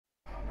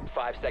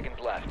5 seconds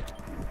left.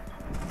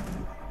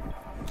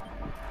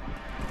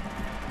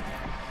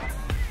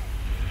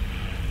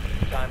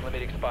 Time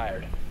limit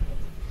expired.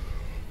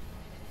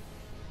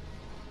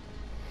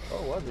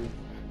 Oh, was he?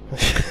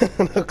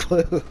 No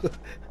clue.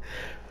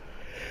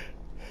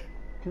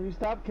 Can you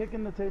stop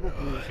kicking the table,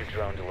 please? Use your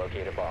drone to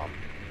locate a bomb.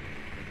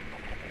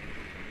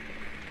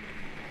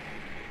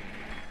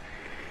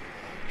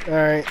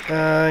 Alright,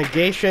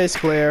 Geisha is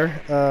clear,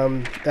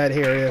 that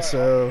area,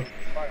 so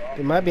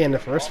it might be in the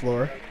first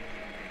floor.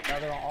 Now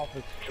they're on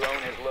office. Drone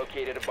has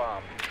located a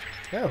bomb.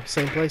 Oh,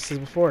 same place as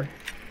before.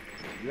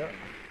 Yep.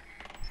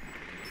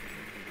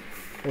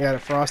 We got a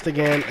Frost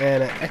again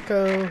and an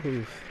Echo.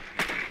 Oof.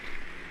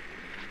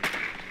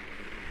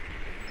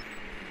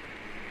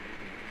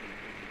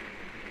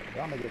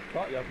 I'm gonna get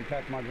caught. Y'all can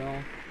catch my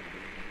drone.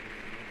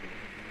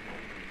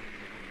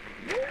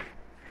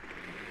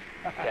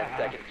 10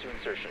 seconds to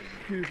insertion.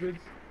 Stupids.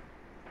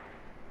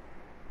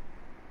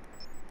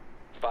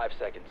 5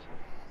 seconds.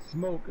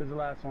 Smoke is the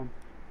last one.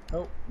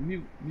 Oh,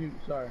 mute,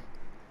 sorry.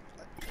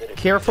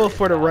 Careful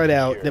for the run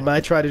out. They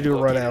might try to do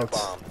a run Located a out.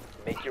 bomb.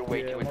 Make your way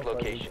Yeah, to its most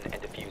likely. location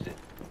and defuse it.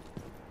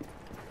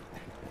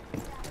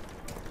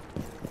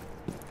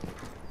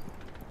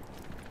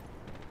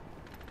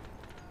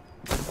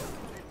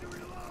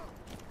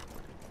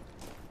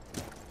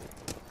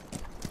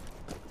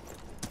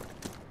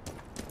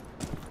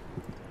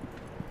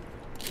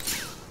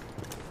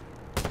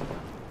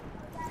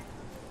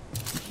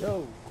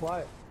 Yo,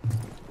 quiet.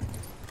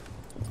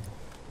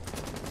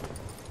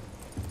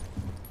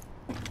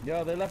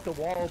 Yo, they left the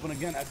wall open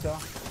again, XL.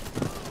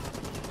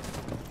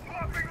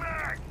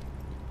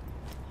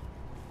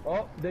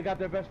 Oh, they got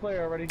their best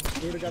player already.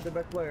 They already got their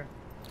best player.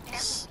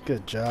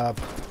 Good job.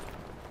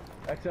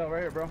 XL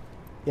right here, bro.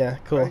 Yeah,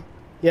 cool. Ready?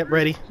 Yep,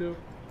 ready. 2,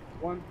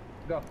 1,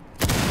 go.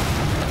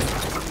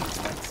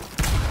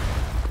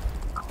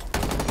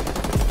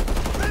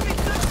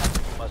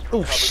 Must Oh,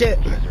 recover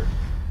shit. the diffuser.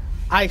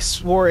 I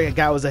swore a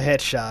guy was a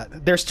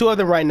headshot. There's two of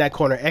them right in that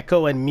corner,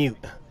 Echo and Mute.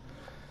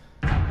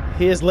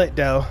 He is lit,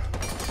 though.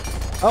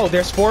 Oh,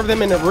 there's 4 of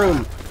them in the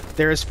room.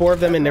 There's 4 of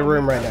them in the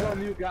room right Echo now.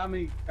 Mute got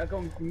me.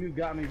 Echo Mute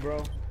got me, bro.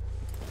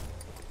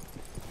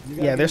 You gotta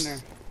Yeah, get in there's... there.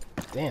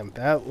 Damn,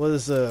 that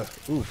was,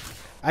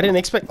 oof. I didn't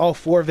expect all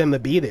 4 of them to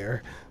be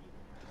there.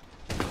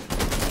 Yeah,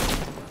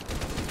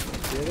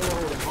 they were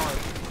holding hard.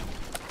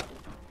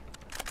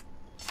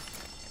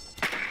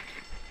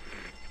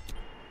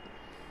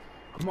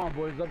 Come on,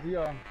 boys, up to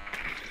y'all.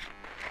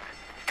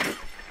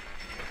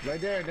 Right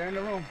there, they're in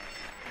the room.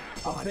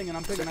 I'm pinging,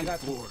 I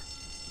got you.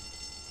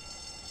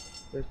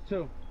 There's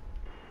 2.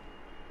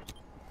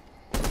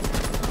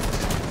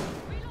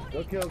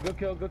 Good kill, good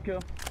kill, good kill.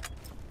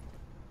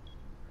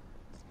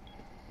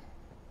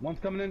 One's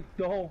coming in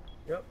the hole.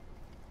 Yep.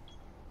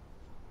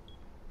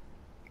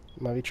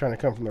 Might be trying to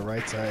come from the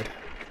right side.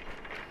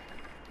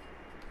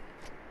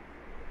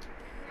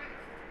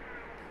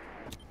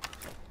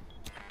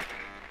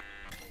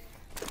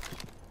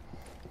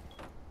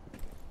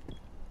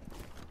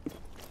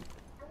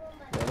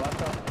 Yeah,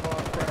 lots of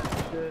far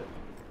crash shit.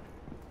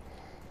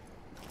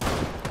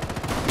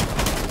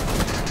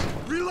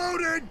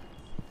 Reloaded!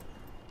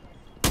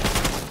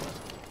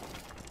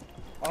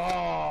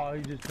 Oh,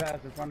 he just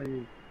passed in front of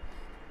you.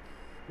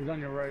 He's on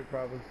your right,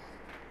 probably.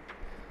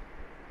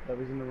 Yep,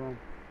 he's in the room.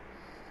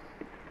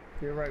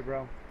 To your right,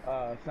 bro.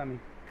 Semi.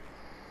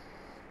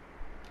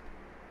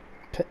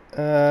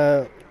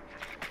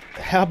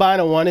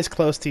 Albino 1 is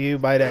close to you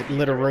by that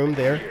little room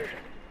there.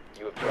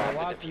 You have They're dropped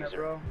watching the it, diffuser.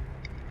 bro.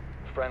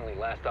 Friendly,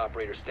 last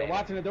operator They're standing.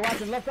 watching it, they're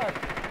watching left side.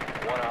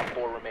 1 op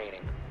 4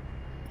 remaining.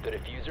 The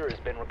diffuser has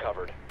been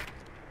recovered.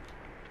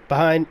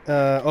 Behind,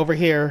 over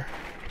here.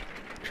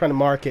 Trying to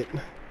mark it.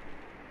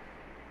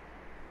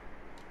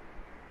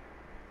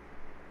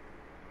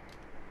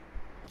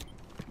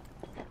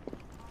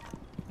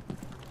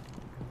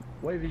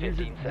 Wait, use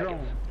 15 your seconds.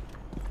 drone.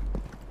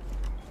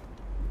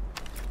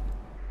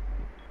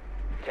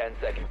 10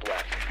 seconds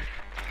left.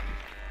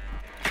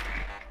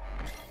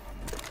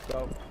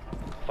 So,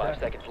 5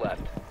 seconds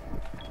left.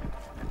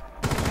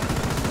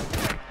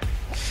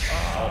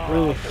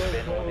 Oof. Has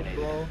been eliminated.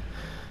 bro.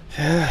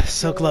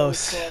 So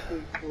close.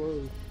 Fucking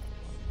close.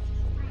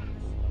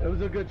 It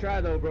was a good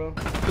try, though, bro.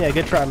 Yeah,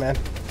 good try, man.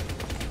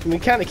 I mean,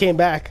 kind of came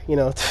back, you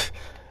know.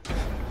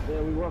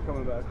 Yeah, we were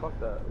coming back. Fuck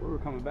that. We were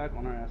coming back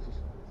on our asses.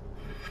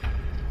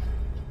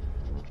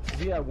 If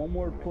he had one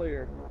more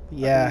player, I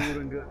Yeah. think we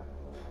would've been good.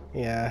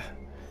 Yeah.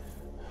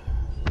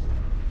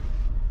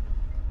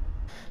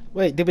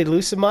 Wait, did we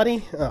lose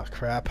somebody? Oh,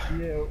 crap.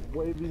 Yeah,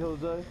 Wavy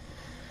Jose.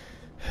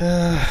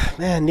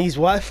 Man, these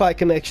Wi-Fi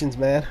connections,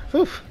 man.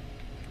 Whew.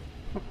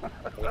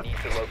 We need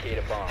to locate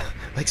a bomb.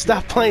 Like,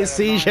 stop playing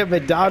Siege at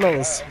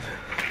McDonald's.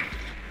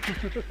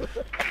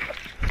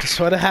 Just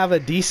want to have a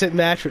decent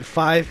match with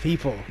 5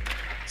 people,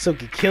 so we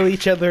can kill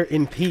each other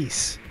in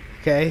peace.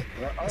 Okay?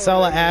 That's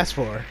all I ask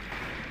for.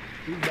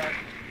 He's back.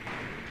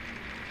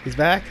 He's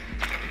back?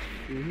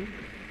 Mm-hmm.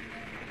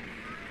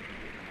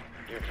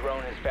 Your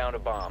drone has found a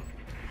bomb.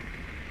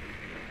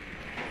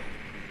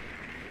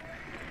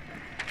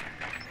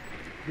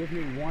 Give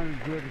me one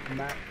good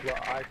map where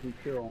I can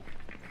kill.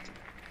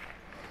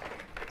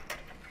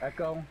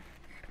 Echo.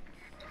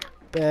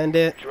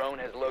 Bandit. Drone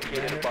has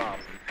located a bomb.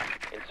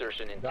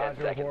 Insertion in 10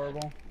 Dodger seconds.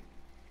 horrible.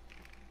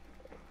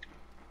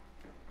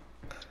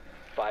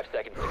 5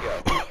 seconds to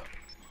go.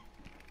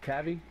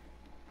 Cavi.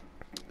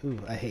 Ooh,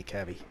 I hate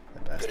Cabby.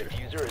 That The bastard.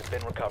 diffuser has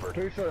been recovered.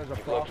 Pretty sure there's a You've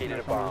frost in located there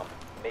a somewhere. bomb.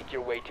 Make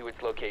your way to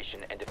its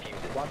location and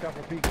defuse it. Watch out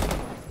for people.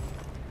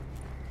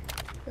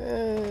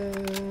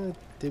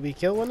 Did we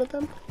kill one of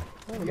them?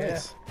 Oh, Yeah.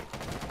 nice.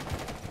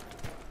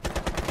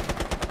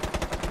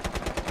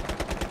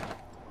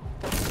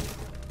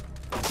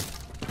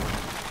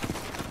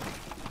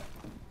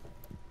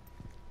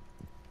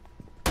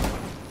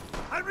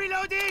 I'm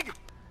reloading!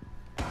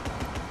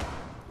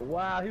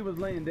 Wow, he was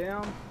laying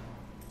down.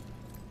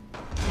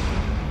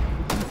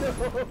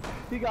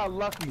 He got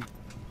lucky.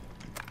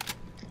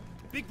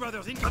 Big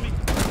brothers incoming!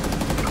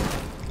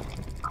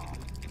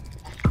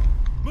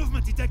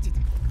 Movement detected!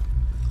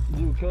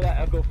 Dude, kill that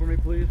Echo for me,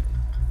 please.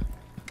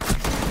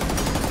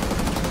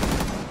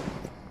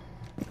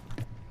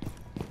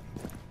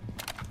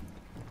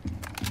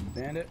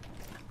 Bandit.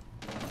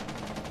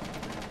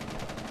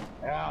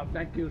 Yeah,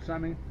 thank you,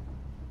 Sammy.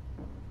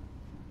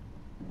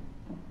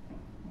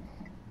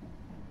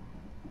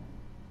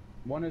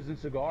 One is in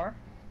cigar.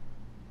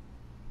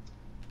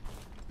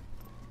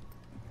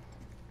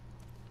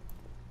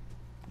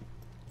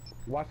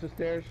 Watch the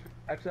stairs,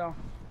 XL.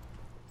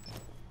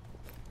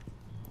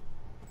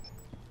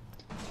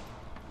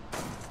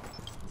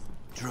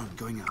 Drone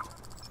going out.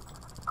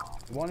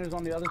 One is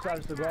on the other side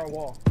of the cigar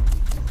wall.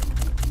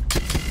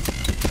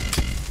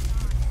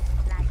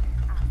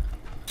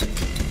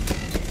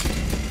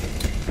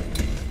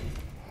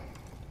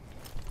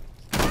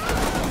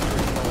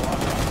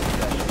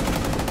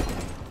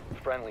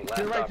 Friendly, last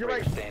To your right, to your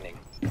operator right. standing.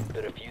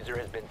 The diffuser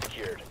has been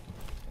secured.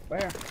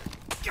 Right here.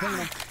 Killing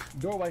him.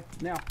 Doorway,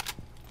 now.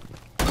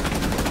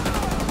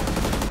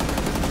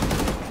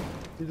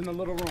 He's in the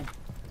little room.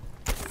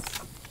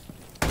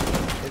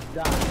 It's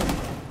done.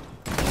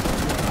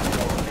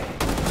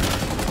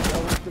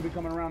 One should be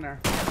coming around there.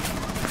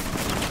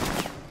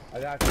 I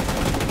got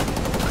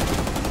you.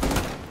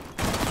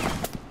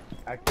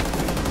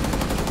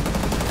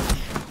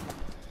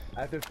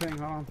 Active ping,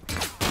 huh?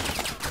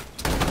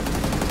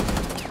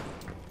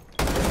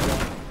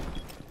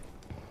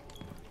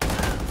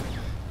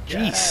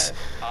 Jeez.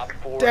 Op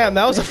 4 Damn,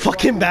 that was a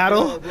fucking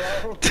battle.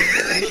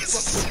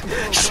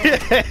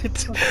 Shit.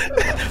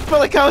 Felt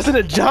like I was in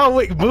a John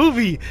Wick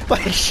movie.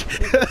 Like,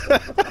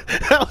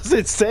 that was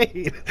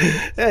insane.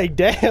 Hey,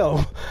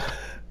 damn.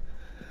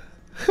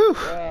 Whew.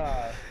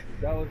 Yeah,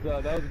 that was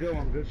a good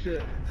one. Good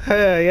shit.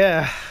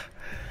 Yeah.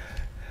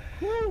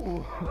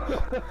 Woo.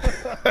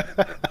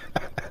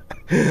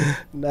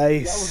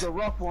 Nice. That was a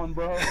rough one,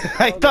 bro.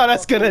 I thought I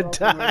was gonna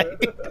die.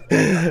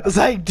 I was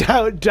like,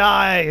 don't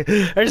die.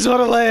 I just want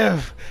to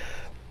live.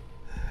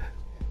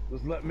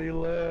 Just let me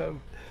live.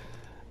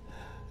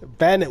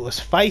 Bandit was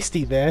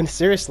feisty, man.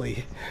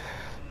 Seriously.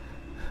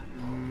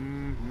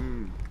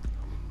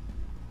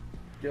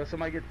 Yeah,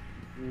 somebody get.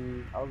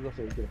 I was gonna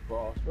say get a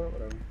frost, but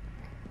whatever.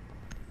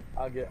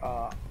 I'll get.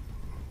 I'm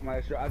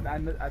not sure. I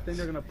think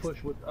they're gonna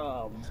push with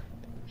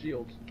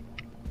shields.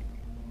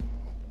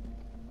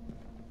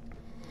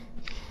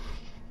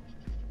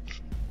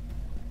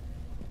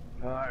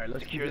 Alright,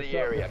 let's Secure keep the this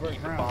up area. first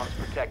Keep the round. bombs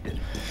protected.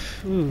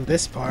 Ooh,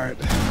 this part.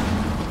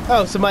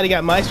 Oh, somebody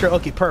got Maestro.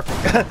 Okay,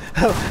 perfect.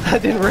 I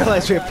didn't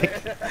realize we were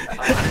picking.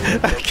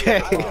 Okay.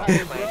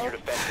 Plan your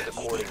defenses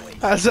accordingly.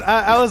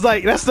 I was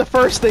like, that's the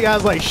first thing. I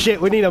was like, shit,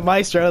 we need a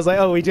Maestro. I was like,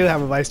 oh, we do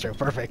have a Maestro.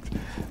 Perfect.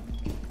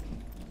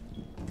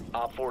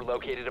 Op 4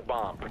 located a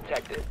bomb.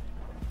 Protect it.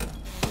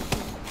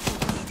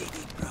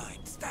 Right,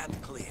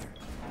 stand clear.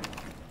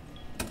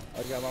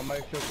 I got my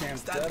maestro cam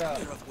Stand set up.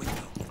 clear of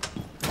window.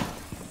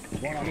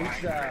 One on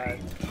each side.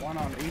 One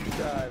on each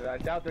side. I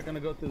doubt they're gonna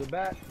go through the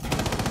back.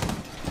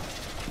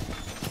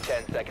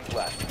 10 seconds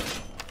left.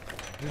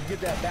 Just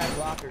get that back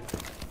blocker.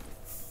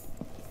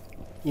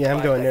 Yeah, I'm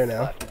 5 going there seconds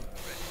now.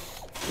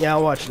 left. Yeah,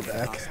 I'll watch the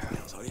back.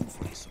 Hostiles are in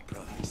for a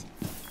surprise.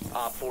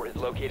 Op 4 has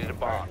located a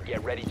bomb.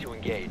 Get ready to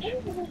engage.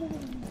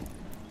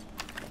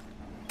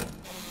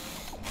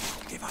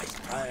 Device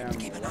I prime. am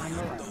Keep an eye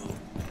on though.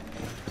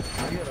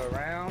 I get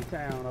around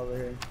town over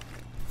here.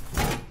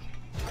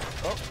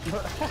 Oh.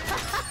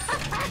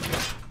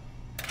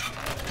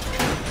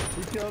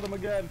 He killed him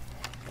again.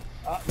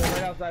 They're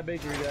right outside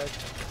bakery, guys.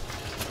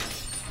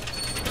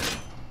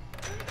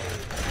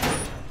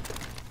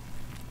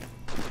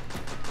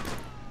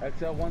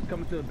 XL, one's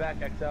coming to the back,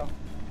 XL.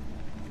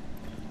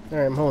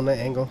 Alright, I'm holding that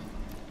angle.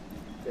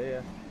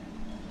 Yeah.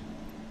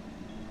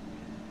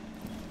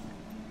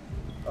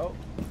 Oh,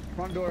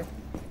 front door.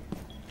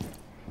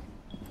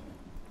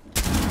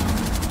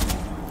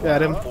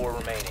 Got him. 4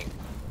 remaining.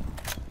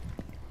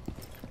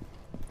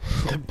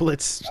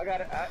 Blitz. I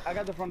got it. I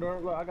got the front door.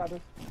 Look, I got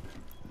this.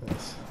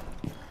 Nice.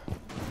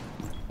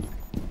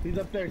 He's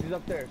upstairs. He's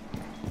upstairs.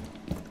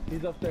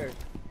 He's upstairs.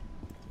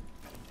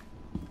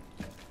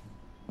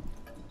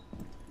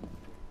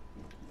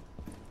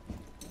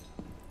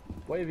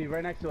 Wavy,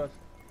 right next to us.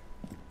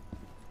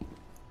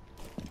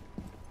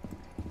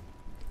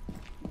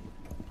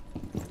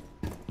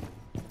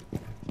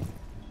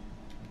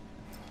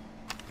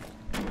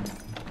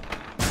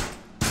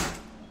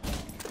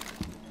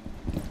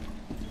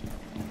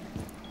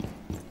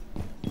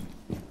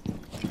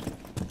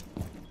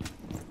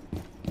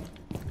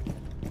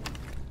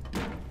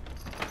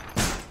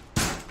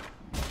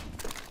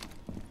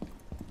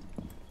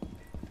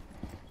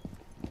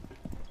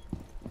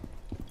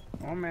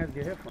 One man's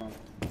get hit from.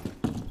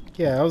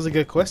 Yeah, that was a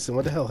good question.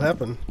 What the hell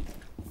happened?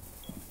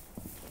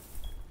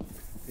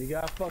 He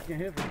got fucking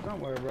hit from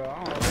somewhere, bro.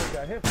 I don't know where he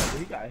got hit from, but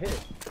he got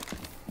hit.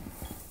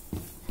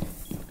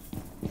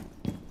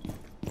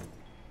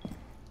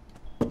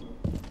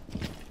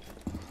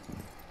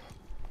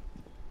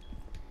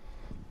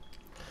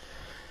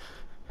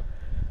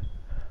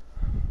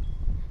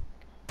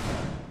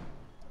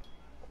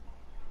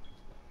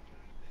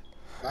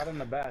 Right in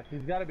the back.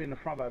 He's got to be in the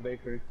front by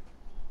bakery.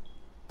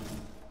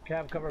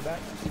 Cab cover back.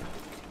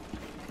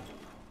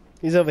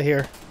 He's over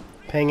here.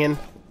 Pinging.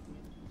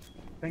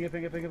 Ping it,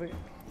 ping it, ping it, ping it.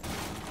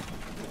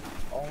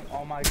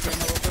 On my camera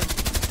real quick.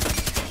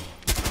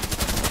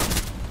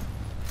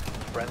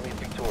 Friendly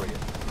victorious.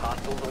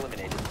 Hostiles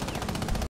eliminated.